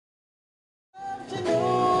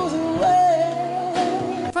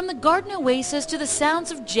From the garden oasis to the sounds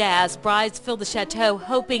of jazz, brides fill the Chateau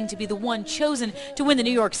hoping to be the one chosen to win the New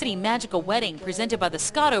York City Magical Wedding, presented by the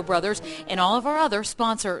Chateau brothers and all of our other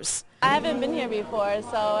sponsors. I haven't been here before,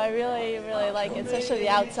 so I really like it, especially the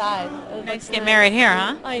outside. Nice to get married here,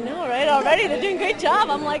 huh? I know, right? Already, they're doing a great job.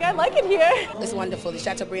 I'm like, I like it here. It's wonderful. The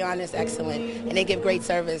Chateau is excellent, and they give great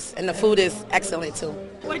service, and the food is excellent, too.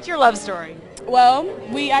 What's your love story? Well,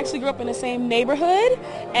 we actually grew up in the same neighborhood,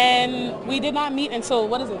 and we did not meet until,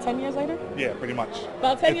 10 years later? Yeah, pretty much.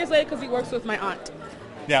 About 10 years later, because he works with my aunt.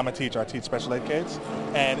 Yeah, I'm a teacher. I teach special ed kids.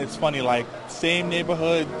 And it's funny, like, same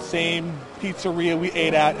neighborhood, same pizzeria we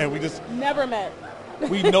ate at, and we just... Never met.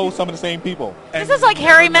 We know some of the same people. This is like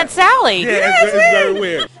Harry Met Sally. Yeah, it's very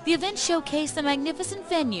weird. The event showcased the magnificent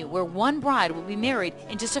venue where one bride will be married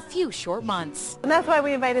in just a few short months. And that's why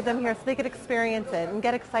we invited them here, so they could experience it and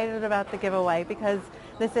get excited about the giveaway, because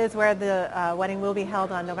this is where the wedding will be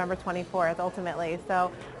held on November 24th, ultimately.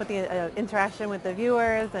 So with the interaction with the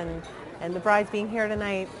viewers and the brides being here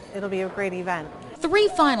tonight, it'll be a great event. 3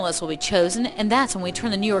 finalists will be chosen, and that's when we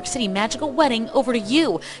turn the New York City Magical Wedding over to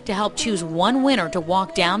you to help choose one winner to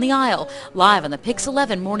walk down the aisle, live on the PIX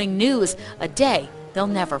 11 Morning News, a day they'll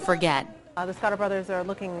never forget. The Chateau brothers are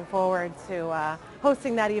looking forward to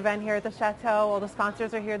hosting that event here at the Chateau. All the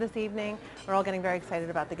sponsors are here this evening. We're all getting very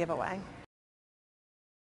excited about the giveaway.